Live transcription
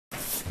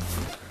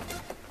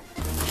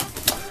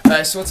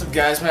Alright, so what's up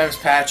guys, my name is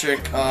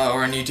Patrick,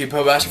 or on YouTube,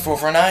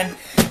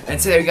 PoBasher449, and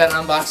today we got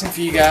an unboxing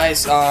for you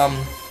guys.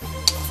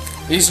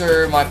 These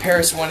are my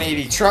Paris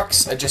 180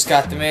 trucks. I just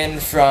got them in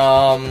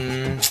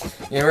from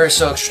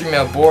Universal Extreme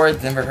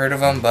Outboard, never heard of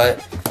them,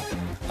 but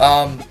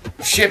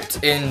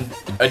shipped in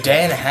a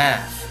day and a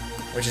half,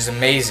 which is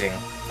amazing.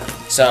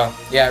 So,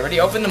 yeah, I already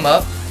opened them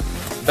up,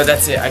 but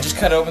that's it. I just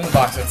cut open the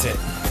box, that's it.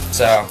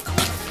 So,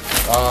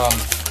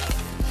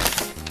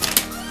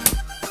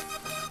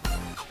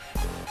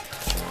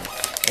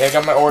 yeah, I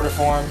got my order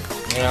form,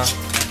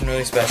 nothing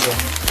really special.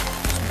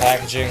 Some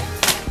packaging.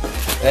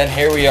 And then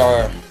here we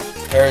are,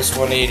 Paris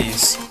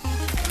 180s.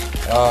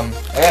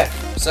 Okay,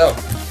 so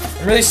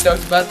I'm really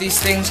stoked about these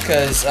things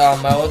because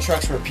my old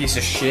trucks were a piece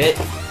of shit.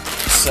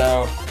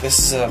 So this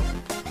is a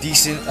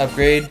decent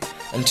upgrade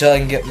until I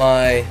can get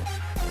my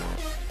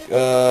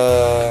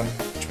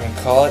what you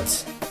gonna call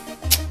it?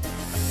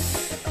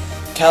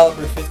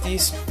 Caliber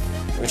 50s,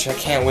 which I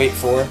can't wait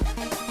for.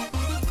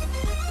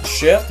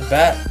 Straight off the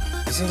bat,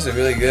 these things are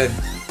really good.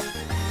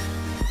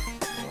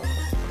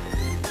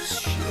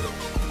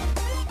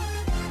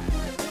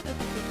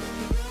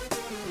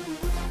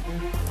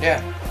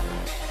 Yeah.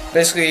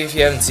 Basically, if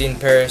you haven't seen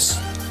Paris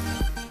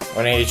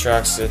 180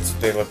 trucks, that's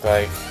what they look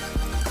like.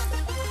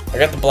 I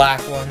got the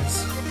black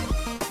ones.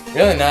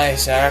 Really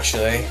nice,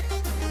 actually.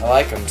 I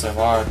like them so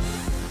far.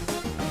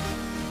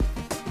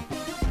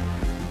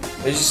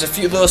 There's just a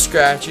few little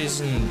scratches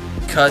and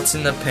cuts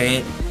in the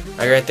paint.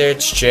 Like right there,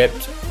 it's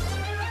chipped.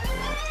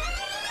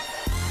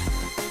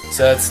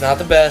 So it's not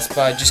the best, but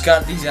I just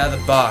got these out of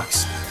the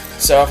box.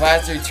 So if I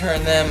have to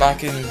return them, I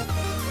can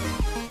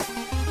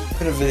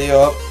put a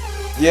video up.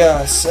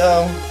 Yeah,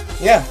 so,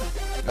 yeah,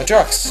 my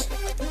trucks.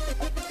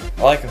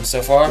 I like them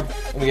so far.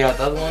 Let me get out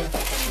the other one.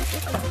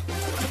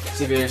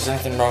 See if there's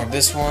anything wrong with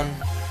this one.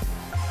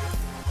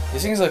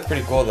 These things look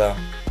pretty cool though,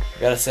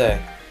 I gotta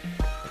say.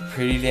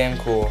 Pretty damn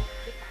cool.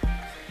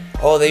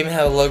 Oh, they even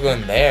have a logo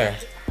in there.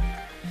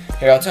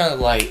 Here, I'll turn on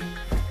the light.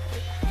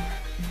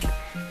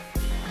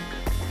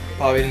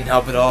 Probably didn't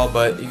help at all,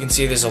 but you can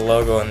see there's a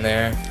logo in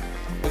there.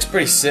 Looks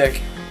pretty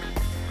sick.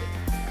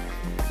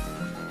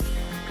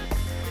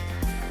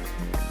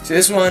 See,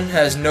 this one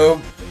has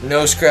no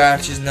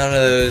scratches, none of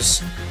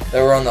those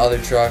that were on the other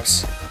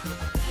trucks.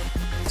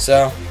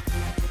 So,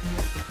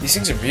 these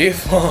things are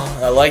beautiful.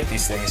 I like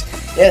these things.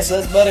 Yeah, so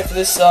that's about it for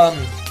this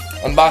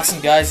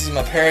unboxing, guys. These are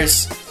my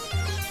Paris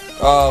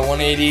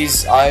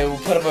 180s. I will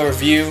put up a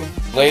review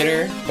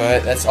later,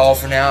 but that's all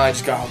for now. I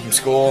just got home from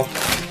school.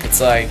 It's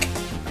like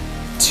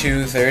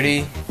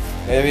 2:30,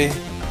 maybe.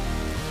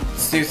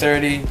 It's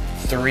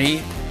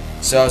 2:33,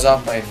 so I was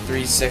off by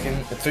 3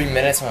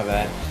 minutes, my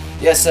bad.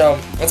 Yeah, so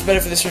that's about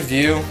it for this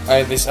review,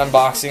 this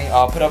unboxing.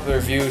 I'll put up a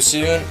review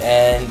soon,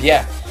 and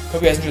yeah,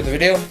 hope you guys enjoyed the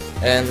video,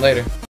 and later.